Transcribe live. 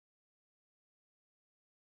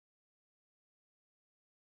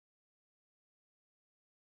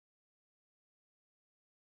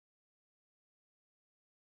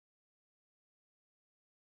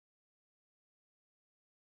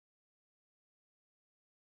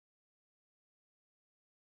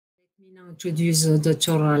Let me now introduce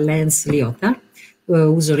Dr. Lance Liotta,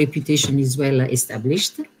 whose reputation is well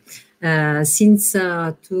established. Since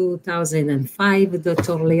 2005,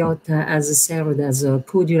 Dr. Liotta has served as a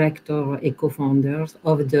co-director and co-founder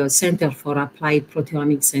of the Center for Applied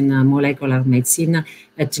Proteomics and Molecular Medicine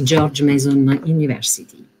at Geoprge Mason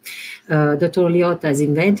University. Dr. Liotta has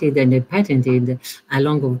invented and patented,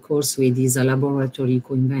 along of course with his laboratory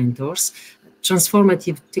co-inventors,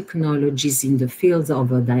 transformative technologies in the fields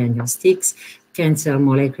of diagnostics, cancer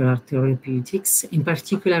molecular therapeutics, in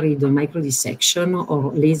particular the microdissection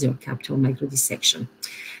or laser capture microdissection.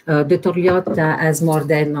 Dr. Liotta has more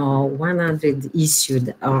than 100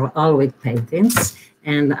 issued or allowed patents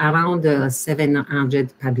and around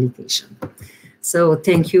 700 publications. So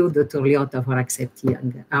thank you, Dr. Liotta, for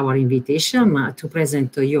accepting our invitation to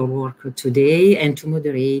present your work today and to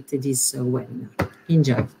moderate this webinar.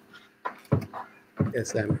 Enjoy.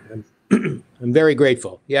 Yes, I'm very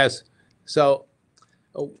grateful. Yes. So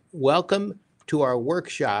welcome to our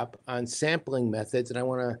workshop on sampling methods. And I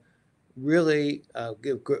want to really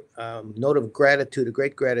give a note of gratitude, a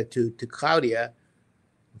great gratitude to Claudia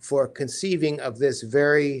for conceiving of this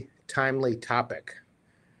very timely topic.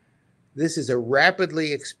 This is a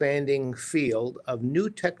rapidly expanding field of new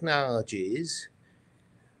technologies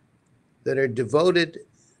that are devoted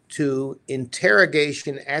to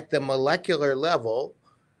interrogation at the molecular level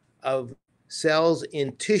of cells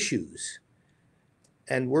in tissues.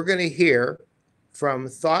 And we're going to hear from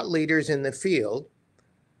thought leaders in the field,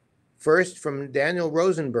 first from Daniel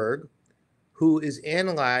Rosenberg, who is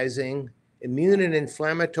analyzing immune and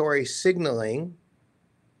inflammatory signaling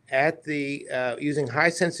at the using high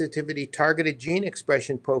sensitivity targeted gene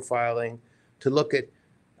expression profiling to look at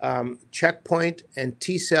checkpoint and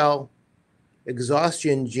T cell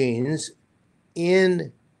exhaustion genes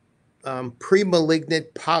in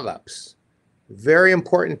pre-malignant polyps. Very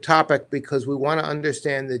important topic because we want to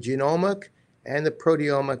understand the genomic and the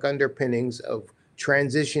proteomic underpinnings of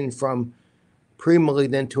transition from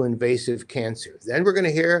pre-malignant to invasive cancer. Then we're going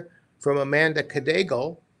to hear from Amanda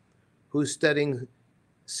Kadagel, who's studying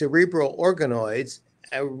cerebral organoids,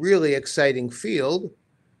 a really exciting field.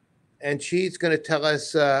 And she's going to tell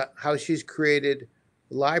us how she's created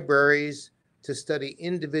libraries to study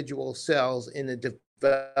individual cells in a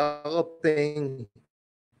developing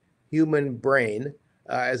human brain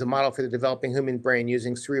as a model for the developing human brain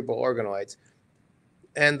using cerebral organoids.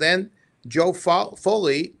 And then Joe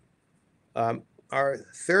Foley, our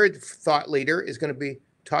third thought leader, is going to be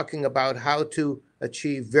talking about how to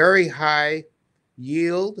achieve very high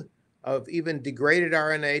yield of even degraded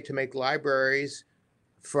RNA to make libraries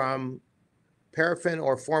from paraffin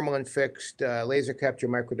or formalin-fixed laser capture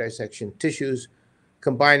microdissection tissues,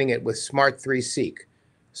 combining it with SMART3-seq.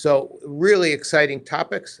 So really exciting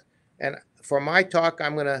topics. And for my talk,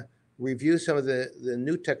 I'm going to review some of the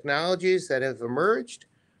new technologies that have emerged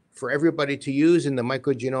for everybody to use in the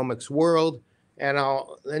microgenomics world. And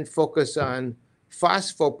I'll then focus on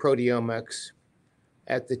phosphoproteomics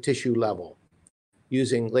at the tissue level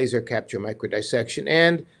using laser capture microdissection,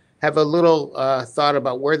 and have a little thought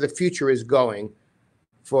about where the future is going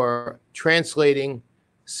for translating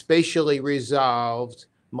spatially resolved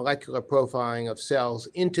molecular profiling of cells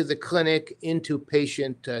into the clinic, into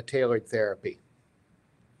patient-tailored therapy.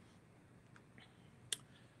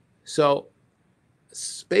 So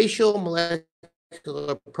spatial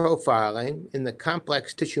molecular profiling in the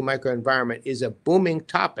complex tissue microenvironment is a booming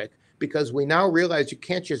topic because we now realize you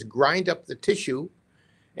can't just grind up the tissue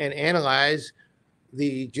and analyze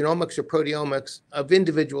the genomics or proteomics of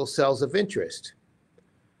individual cells of interest.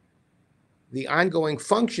 The ongoing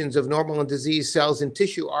functions of normal and diseased cells in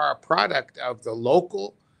tissue are a product of the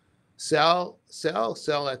local cell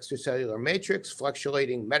extracellular matrix,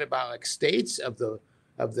 fluctuating metabolic states of the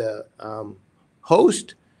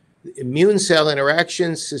host, immune cell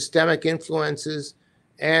interactions, systemic influences,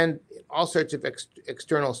 and all sorts of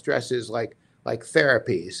external stresses like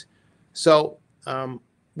therapies. So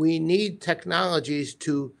we need technologies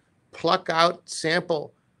to pluck out,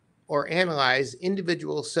 sample, or analyze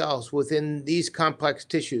individual cells within these complex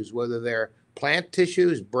tissues, whether they're plant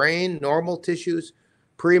tissues, brain, normal tissues,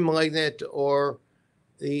 pre-malignant, or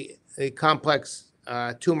the complex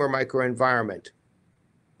tumor microenvironment.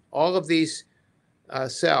 All of these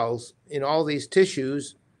cells in all these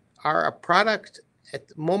tissues are a product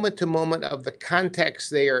at moment to moment of the context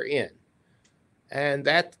they are in. And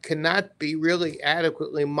that cannot be really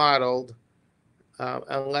adequately modeled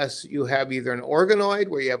unless you have either an organoid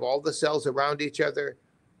where you have all the cells around each other,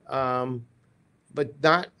 but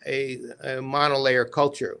not a monolayer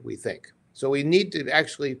culture, we think. So we need to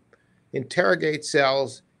actually interrogate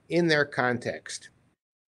cells in their context.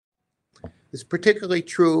 This is particularly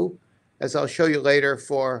true, as I'll show you later,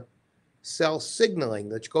 for cell signaling,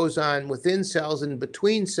 which goes on within cells and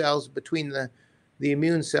between cells, between the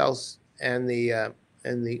immune cells and in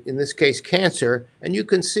this case, cancer. And you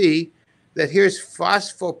can see that here's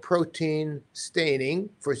phosphoprotein staining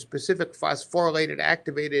for specific phosphorylated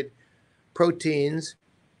activated proteins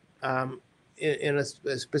in a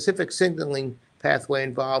specific signaling pathway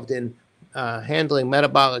involved in handling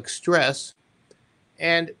metabolic stress.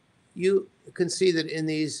 And you can see that in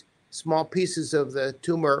these small pieces of the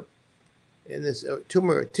tumor, in this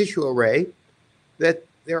tumor tissue array, that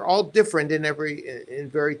they're all different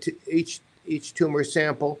each tumor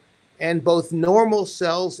sample, and both normal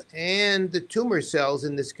cells and the tumor cells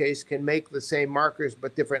in this case can make the same markers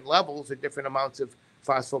but different levels or different amounts of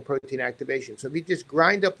phosphoprotein activation. So if you just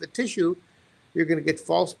grind up the tissue, you're going to get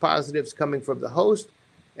false positives coming from the host,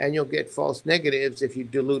 and you'll get false negatives if you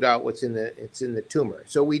dilute out what's in the tumor.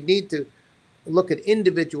 So we need to look at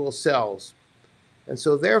individual cells. And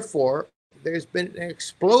so therefore, there's been an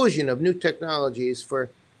explosion of new technologies for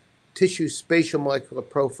tissue spatial molecular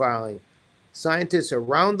profiling. Scientists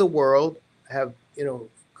around the world have,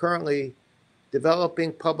 currently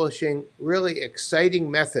developing, publishing really exciting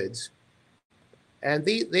methods. And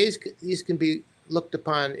these can be looked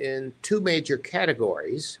upon in two major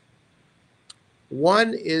categories.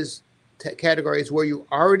 One is categories where you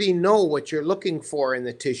already know what you're looking for in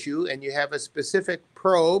the tissue, and you have a specific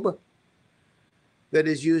probe that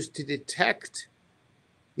is used to detect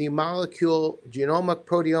the molecule genomic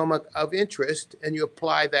proteomic of interest, and you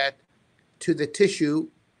apply that to the tissue,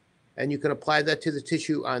 and you can apply that to the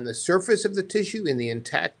tissue on the surface of the tissue, in the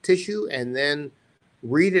intact tissue, and then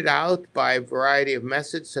read it out by a variety of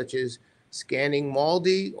methods such as scanning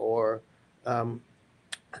MALDI or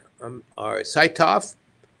CyTOF,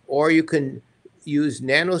 or you can use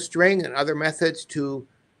nanostring and other methods to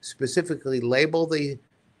specifically label the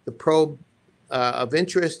probe of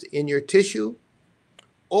interest in your tissue.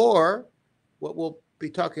 Or what we'll be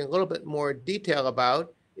talking a little bit more detail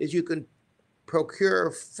about is you can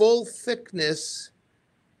procure full thickness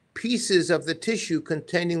pieces of the tissue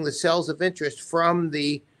containing the cells of interest from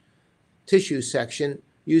the tissue section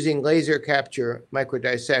using laser capture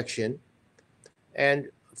microdissection. And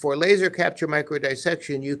for laser capture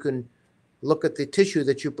microdissection, you can look at the tissue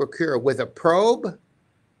that you procure with a probe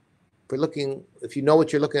for looking, if you know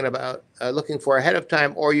what you're looking for ahead of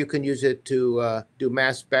time, or you can use it to do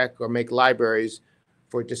mass spec or make libraries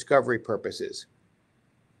for discovery purposes.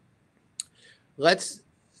 Let's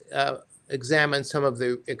examine some of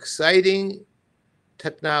the exciting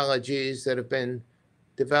technologies that have been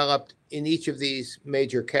developed in each of these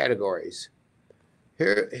major categories.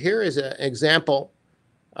 Here is an example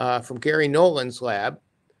from Gary Nolan's lab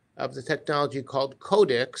of the technology called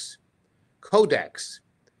codex,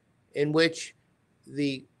 in which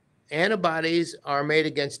the antibodies are made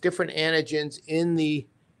against different antigens in the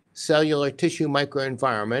cellular tissue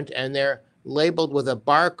microenvironment, and they're labeled with a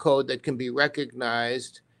barcode that can be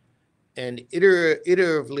recognized and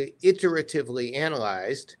iteratively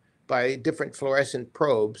analyzed by different fluorescent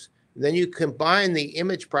probes. Then you combine the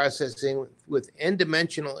image processing with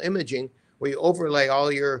n-dimensional imaging, where you overlay all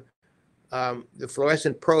your the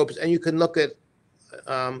fluorescent probes, and you can look at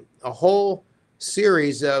a whole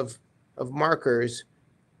series of markers.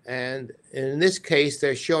 And in this case,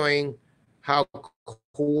 they're showing how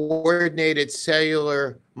coordinated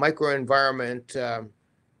cellular microenvironment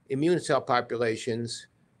immune cell populations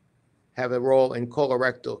have a role in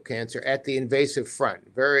colorectal cancer at the invasive front.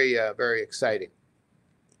 Very, very exciting.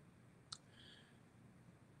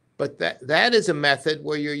 But that is a method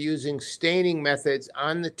where you're using staining methods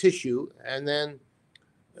on the tissue and then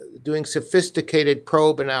doing sophisticated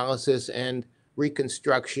probe analysis and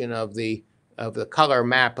reconstruction of the color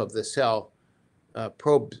map of the cell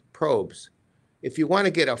probes. If you want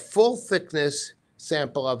to get a full thickness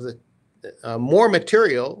sample of the more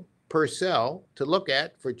material per cell to look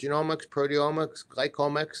at for genomics, proteomics,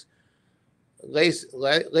 glycomics,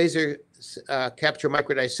 laser capture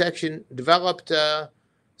microdissection developed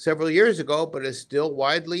several years ago, but is still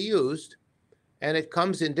widely used, and it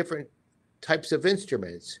comes in different types of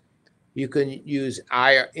instruments. You can use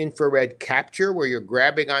infrared capture, where you're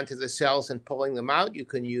grabbing onto the cells and pulling them out. You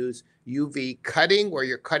can use UV cutting, where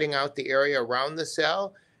you're cutting out the area around the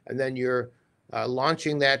cell, and then you're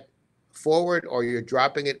launching that forward, or you're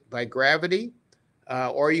dropping it by gravity.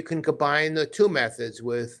 Or you can combine the two methods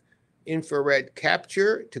with infrared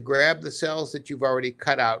capture to grab the cells that you've already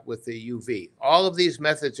cut out with the UV. All of these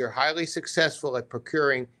methods are highly successful at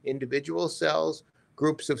procuring individual cells,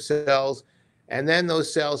 groups of cells, and then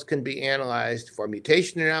those cells can be analyzed for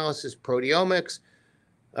mutation analysis, proteomics,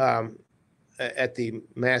 at the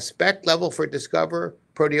mass spec level for discover,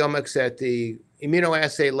 proteomics at the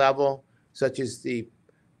immunoassay level, such as the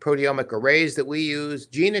proteomic arrays that we use,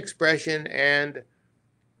 gene expression, and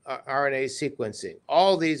RNA sequencing.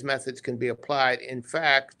 All these methods can be applied. In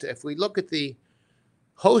fact, if we look at the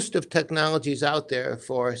host of technologies out there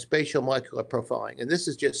for spatial molecular profiling, and this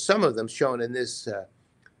is just some of them shown in this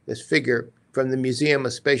figure from the Museum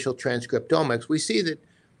of Spatial Transcriptomics, we see that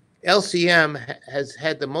LCM has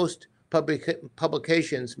had the most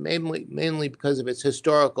publications, mainly because of its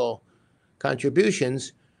historical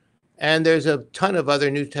contributions, and there's a ton of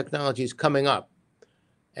other new technologies coming up.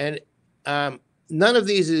 And none of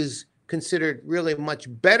these is considered really much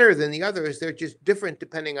better than the others. They're just different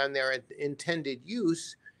depending on their intended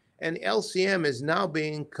use. And LCM is now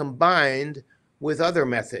being combined with other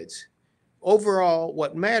methods. Overall,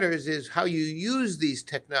 what matters is how you use these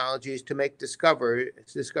technologies to make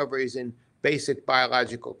discoveries in basic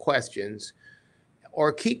biological questions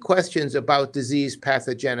or key questions about disease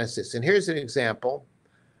pathogenesis. And here's an example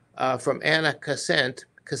from Anna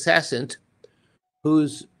Cassasant,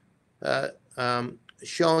 who's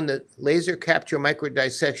shown that laser capture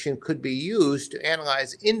microdissection could be used to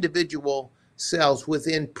analyze individual cells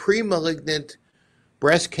within pre-malignant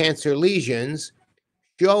breast cancer lesions,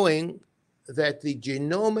 showing that the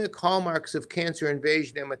genomic hallmarks of cancer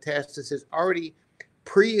invasion and metastasis already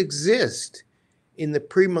pre-exist in the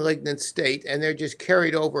pre-malignant state, and they're just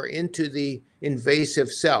carried over into the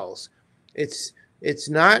invasive cells. It's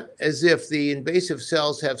not as if the invasive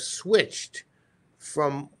cells have switched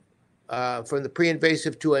from the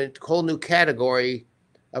pre-invasive to a whole new category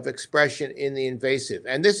of expression in the invasive.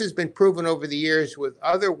 And this has been proven over the years with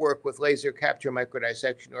other work with laser capture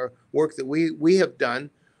microdissection, or work that we have done,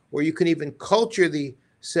 where you can even culture the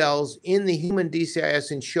cells in the human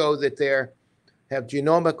DCIS and show that they have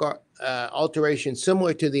genomic alterations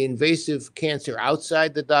similar to the invasive cancer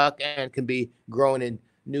outside the duct and can be grown in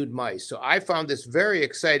nude mice. So I found this very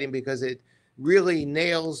exciting because it really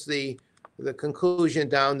nails the conclusion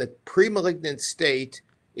down that pre-malignant state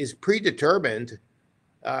is predetermined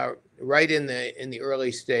right in the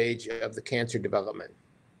early stage of the cancer development.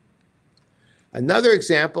 Another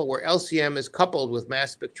example where LCM is coupled with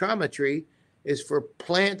mass spectrometry is for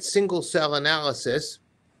plant single cell analysis,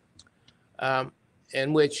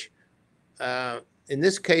 in which, in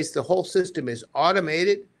this case, the whole system is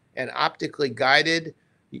automated and optically guided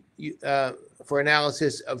for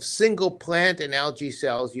analysis of single plant and algae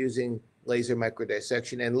cells using laser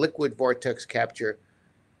microdissection and liquid vortex capture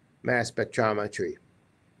mass spectrometry.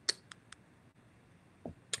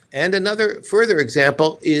 And another further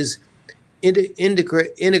example is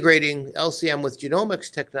integrating LCM with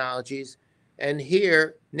genomics technologies. And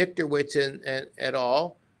here, Nichterwitz and et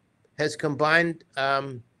al. Has combined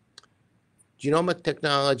genomic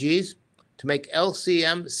technologies to make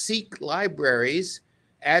LCM-seq libraries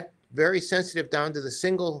at very sensitive down to the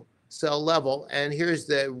single cell level. And here's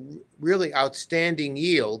the really outstanding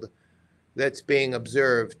yield that's being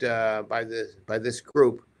observed by this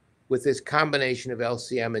group with this combination of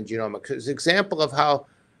LCM and genomics. It's an example of how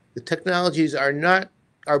the technologies are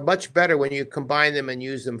much better when you combine them and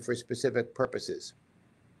use them for specific purposes.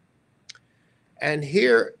 And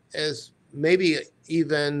here is maybe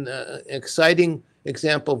even an exciting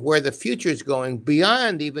example of where the future is going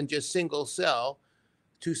beyond even just single cell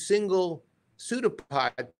to single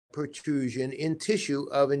pseudopod protrusion in tissue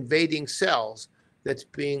of invading cells that's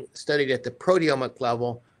being studied at the proteomic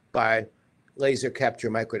level by laser capture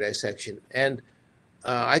microdissection. And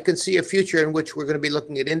I can see a future in which we're going to be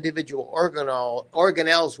looking at individual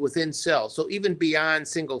organelles within cells. So even beyond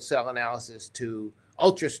single cell analysis to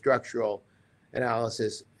ultrastructural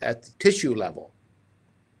analysis at the tissue level.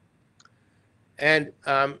 And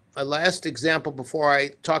a last example before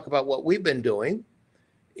I talk about what we've been doing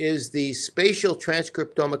is the spatial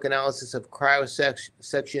transcriptomic analysis of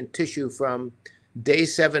cryosection tissue from day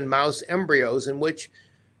 7 mouse embryos, in which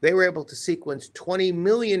they were able to sequence 20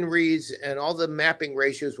 million reads, and all the mapping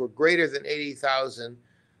ratios were greater than 80,000.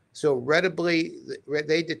 So readily,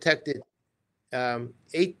 they detected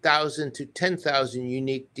 8,000 to 10,000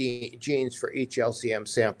 unique genes for each LCM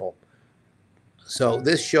sample. So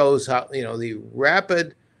this shows how, the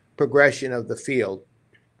rapid progression of the field.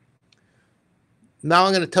 Now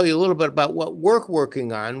I'm going to tell you a little bit about what we're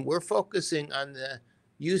working on. We're focusing on the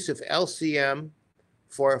use of LCM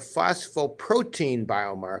for phosphoprotein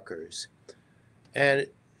biomarkers. And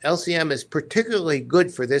LCM is particularly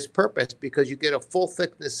good for this purpose because you get a full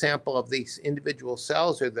thickness sample of these individual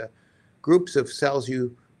cells or the groups of cells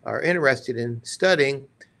you are interested in studying,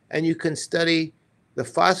 and you can study the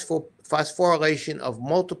phosphorylation of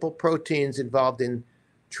multiple proteins involved in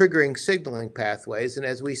triggering signaling pathways. And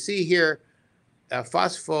as we see here,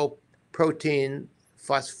 phosphoprotein,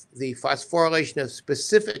 the phosphorylation of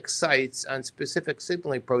specific sites on specific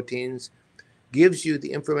signaling proteins gives you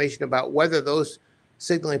the information about whether those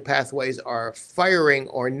signaling pathways are firing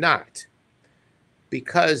or not.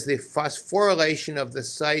 Because the phosphorylation of the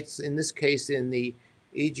sites, in this case in the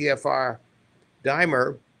EGFR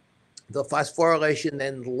dimer, the phosphorylation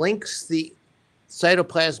then links the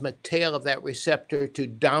cytoplasmic tail of that receptor to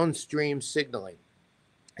downstream signaling.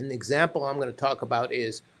 An example I'm going to talk about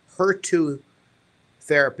is HER2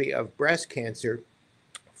 therapy of breast cancer,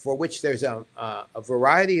 for which there's a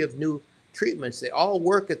variety of new treatments. They all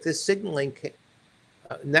work at this signaling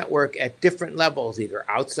network at different levels, either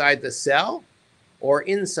outside the cell or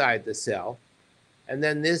inside the cell. And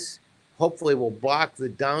then this hopefully will block the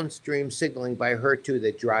downstream signaling by HER2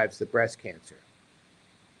 that drives the breast cancer.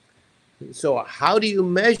 So how do you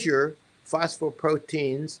measure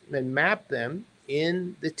phosphoproteins and map them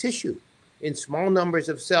in the tissue in small numbers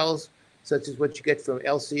of cells, such as what you get from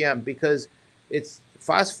LCM? Because it's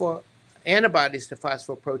antibodies to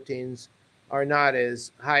phosphoproteins are not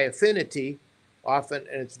as high affinity often,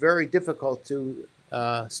 and it's very difficult to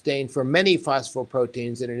stain for many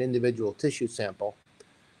phosphoproteins in an individual tissue sample.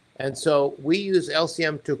 And so we use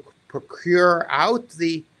LCM to procure out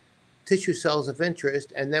the tissue cells of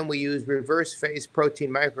interest, and then we use reverse phase protein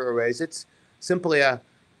microarrays. It's simply a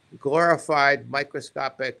glorified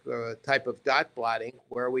microscopic type of dot blotting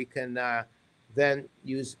where we can then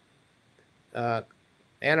use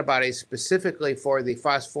antibodies specifically for the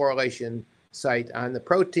phosphorylation site on the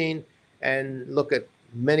protein and look at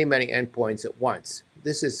many, many endpoints at once.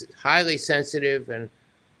 This is highly sensitive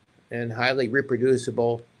and highly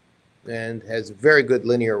reproducible and has very good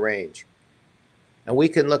linear range. And we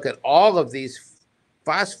can look at all of these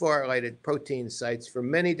phosphorylated protein sites for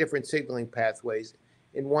many different signaling pathways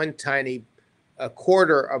in one tiny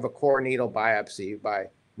quarter of a core needle biopsy by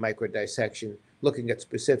microdissection, looking at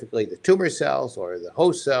specifically the tumor cells or the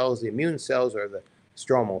host cells, the immune cells, or the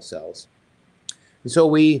stromal cells. And so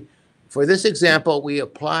for this example, we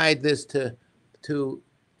applied this to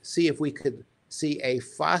see if we could see a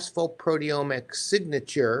phosphoproteomic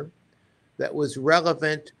signature that was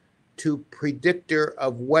relevant to predictor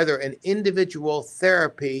of whether an individual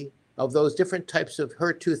therapy of those different types of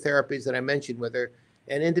HER2 therapies that I mentioned, whether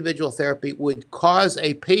an individual therapy would cause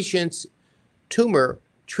a patient's tumor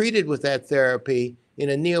treated with that therapy in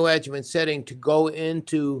a neoadjuvant setting to go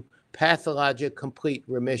into pathologic complete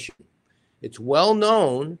remission. It's well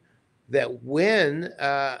known that when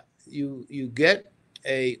you get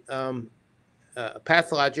a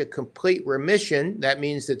pathologic complete remission, that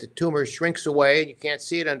means that the tumor shrinks away and you can't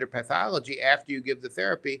see it under pathology after you give the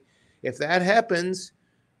therapy. If that happens,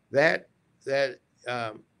 that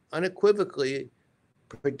unequivocally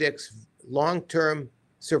predicts long-term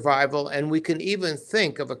survival, and we can even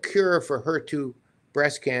think of a cure for HER2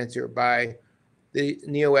 breast cancer by the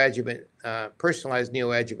neoadjuvant, personalized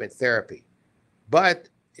neoadjuvant therapy. But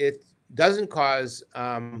it doesn't cause,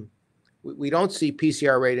 we don't see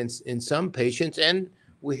PCR rate in some patients, and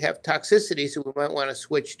we have toxicity, so we might want to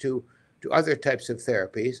switch to other types of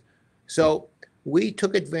therapies. So we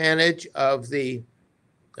took advantage of the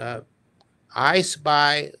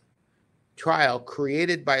I-SPY trial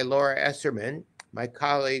created by Laura Esserman. My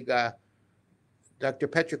colleague, Dr.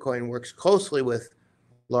 Petricoin, works closely with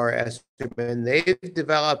Laura Esserman. They've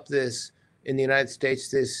developed this in the United States,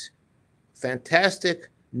 this fantastic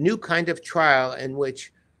new kind of trial in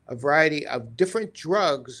which a variety of different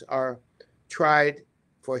drugs are tried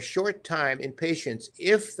for a short time in patients.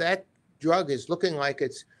 If that drug is looking like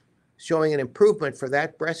it's showing an improvement for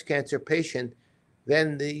that breast cancer patient,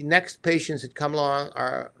 then the next patients that come along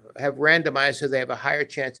have randomized so they have a higher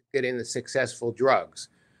chance of getting the successful drugs.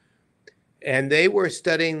 And they were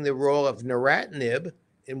studying the role of neratinib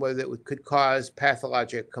in whether it could cause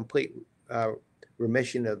pathologic complete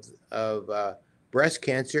remission of breast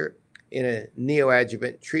cancer in a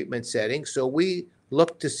neoadjuvant treatment setting. So we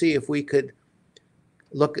looked to see if we could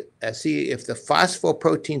see if the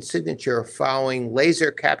phosphoprotein signature following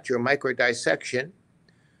laser capture microdissection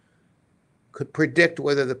could predict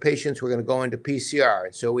whether the patients were going to go into PCR.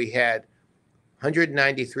 And so we had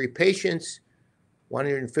 193 patients,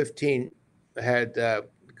 115 had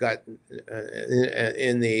got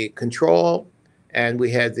in the control, and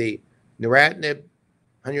we had the neratinib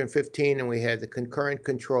 115, and we had the concurrent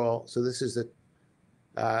control. So this is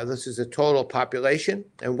a total population.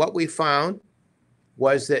 And what we found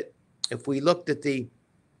was that if we looked at the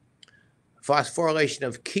phosphorylation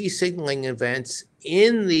of key signaling events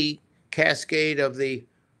in the cascade of the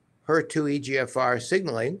HER2 EGFR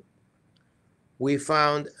signaling, we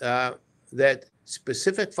found that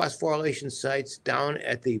specific phosphorylation sites down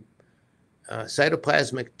at the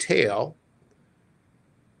cytoplasmic tail,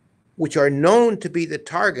 which are known to be the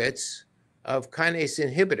targets of kinase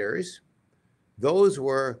inhibitors, those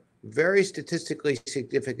were very statistically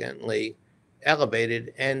significantly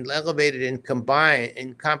elevated, and elevated in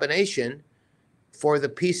combination for the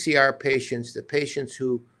PCR patients, the patients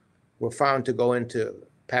who were found to go into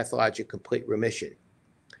pathologic complete remission.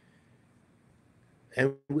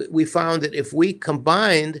 And we found that if we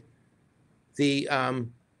combined the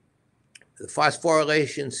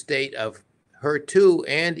phosphorylation state of HER2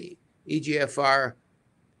 and EGFR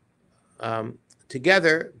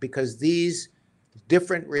together, because these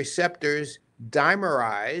different receptors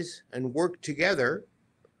dimerize and work together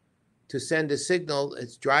to send a signal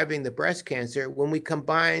that's driving the breast cancer, when we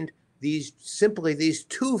combined these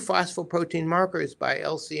two phosphoprotein markers by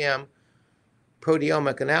LCM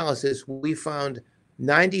proteomic analysis, we found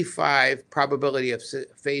 95 probability of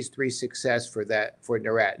phase 3 success for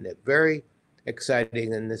neratinib. Very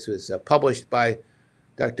exciting, and this was published by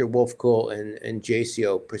Dr. Wolfkuhl and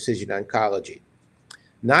JCO Precision Oncology.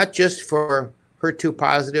 Not just for HER2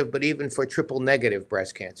 positive, but even for triple negative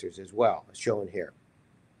breast cancers as well, as shown here.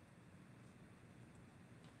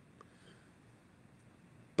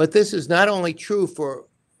 But this is not only true for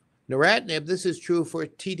neratinib, this is true for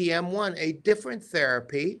TDM1, a different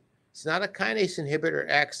therapy. It's not a kinase inhibitor, it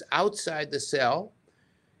acts outside the cell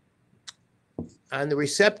on the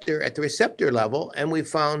receptor, at the receptor level, and we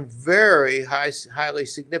found very highly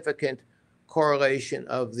significant correlation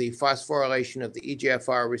of the phosphorylation of the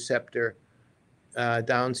EGFR receptor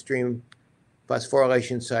downstream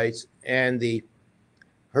phosphorylation sites and the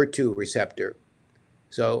HER2 receptor.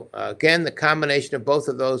 So again, the combination of both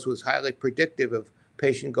of those was highly predictive of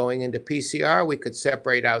patient going into PCR. We could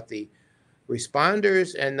separate out the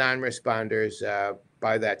responders and non-responders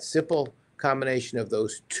by that simple combination of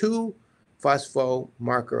those two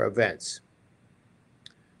phosphomarker events.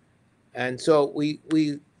 And so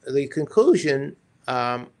the conclusion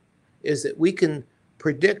is that we can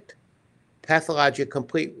predict pathologic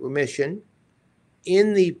complete remission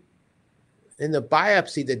in the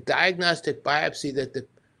biopsy, the diagnostic biopsy that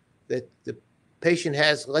the patient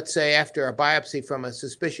has. Let's say after a biopsy from a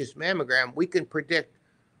suspicious mammogram, we can predict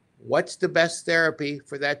what's the best therapy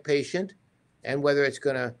for that patient and whether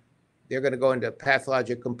they're going to go into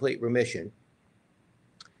pathologic complete remission.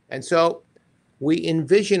 And so we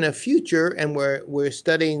envision a future, and we're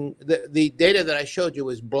studying the data that I showed you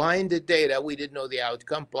was blinded data. We didn't know the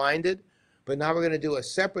outcome, blinded, but now we're going to do a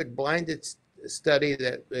separate blinded study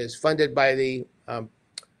that is funded by the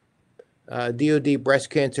DoD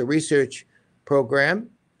Breast Cancer Research Program,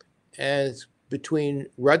 and it's between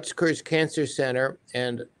Rutgers Cancer Center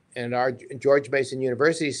and our George Mason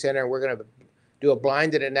University Center. We're going to do a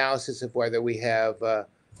blinded analysis of whether we have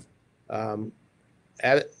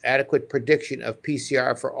adequate prediction of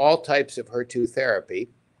PCR for all types of HER2 therapy.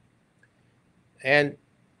 And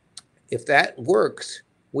if that works,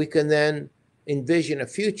 we can then envision a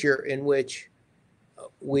future in which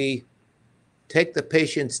we take the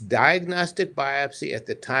patient's diagnostic biopsy at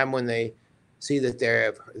the time when they see that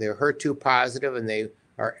they're HER2 positive and they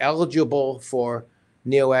are eligible for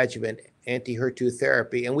neoadjuvant anti-HER2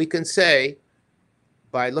 therapy. And we can say,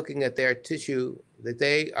 by looking at their tissue, that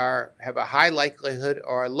they have a high likelihood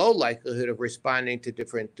or a low likelihood of responding to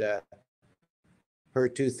different HER2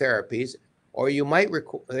 therapies, or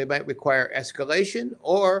they might require escalation,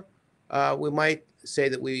 or we might say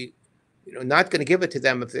that not going to give it to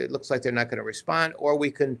them if it looks like they're not going to respond, or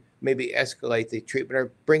we can maybe escalate the treatment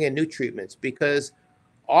or bring in new treatments, because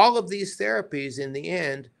all of these therapies in the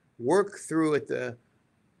end work through at the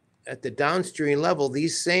downstream level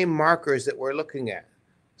these same markers that we're looking at.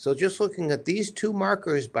 So just looking at these two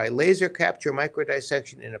markers by laser capture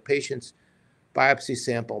microdissection in a patient's biopsy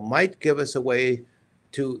sample might give us a way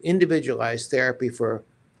to individualize therapy for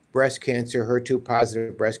breast cancer, HER2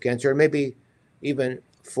 positive breast cancer, and maybe even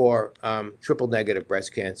for triple negative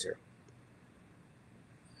breast cancer.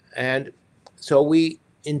 And so we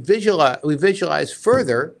visualize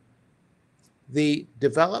further the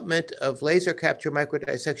development of laser capture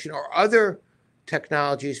microdissection or other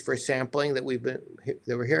technologies for sampling that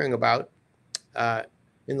we're hearing about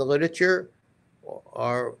in the literature,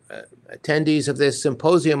 or attendees of this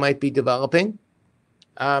symposium might be developing.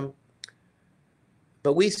 But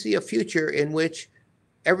we see a future in which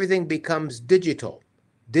everything becomes digital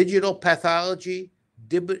pathology,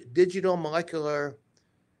 digital molecular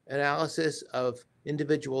analysis of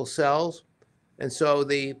individual cells. And so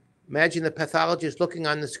imagine the pathologist looking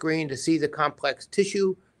on the screen to see the complex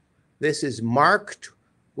tissue. This is marked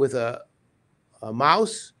with a a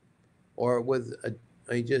mouse or with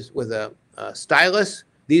a stylus.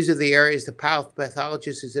 These are the areas the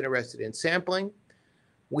pathologist is interested in sampling.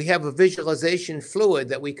 We have a visualization fluid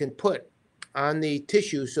that we can put on the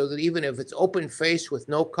tissue so that even if it's open face with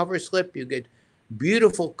no cover slip, you get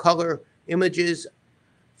beautiful color images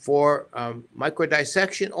for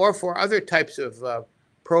microdissection or for other types of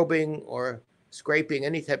probing or scraping,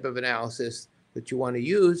 any type of analysis that you want to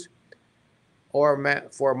use, or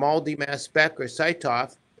for MALDI mass spec or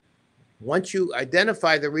CyTOF. Once you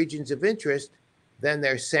identify the regions of interest, then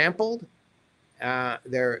they're sampled,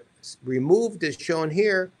 they're removed as shown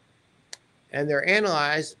here, and they're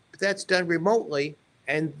analyzed. But that's done remotely,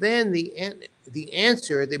 and then the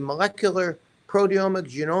answer, the molecular, proteomic,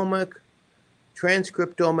 genomic,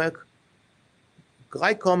 transcriptomic,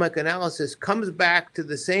 glycomic analysis comes back to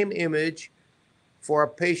the same image for a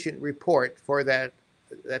patient report for that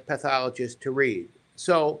pathologist to read.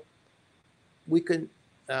 So we can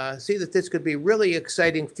see that this could be really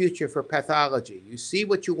exciting future for pathology. You see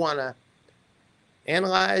what you want to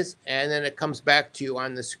analyze, and then it comes back to you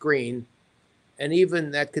on the screen, and even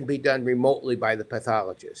that can be done remotely by the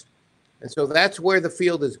pathologist. And so that's where the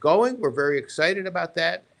field is going. We're very excited about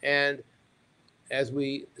that. And as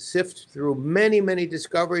we sift through many, many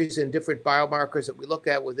discoveries and different biomarkers that we look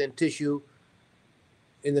at within tissue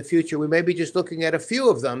in the future, we may be just looking at a few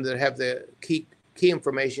of them that have the key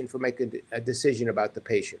information for making a decision about the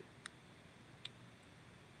patient.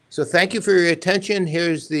 So thank you for your attention.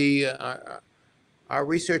 Here's our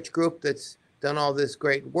research group that's done all this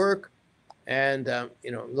great work, and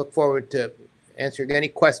look forward to answering any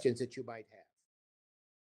questions that you might have.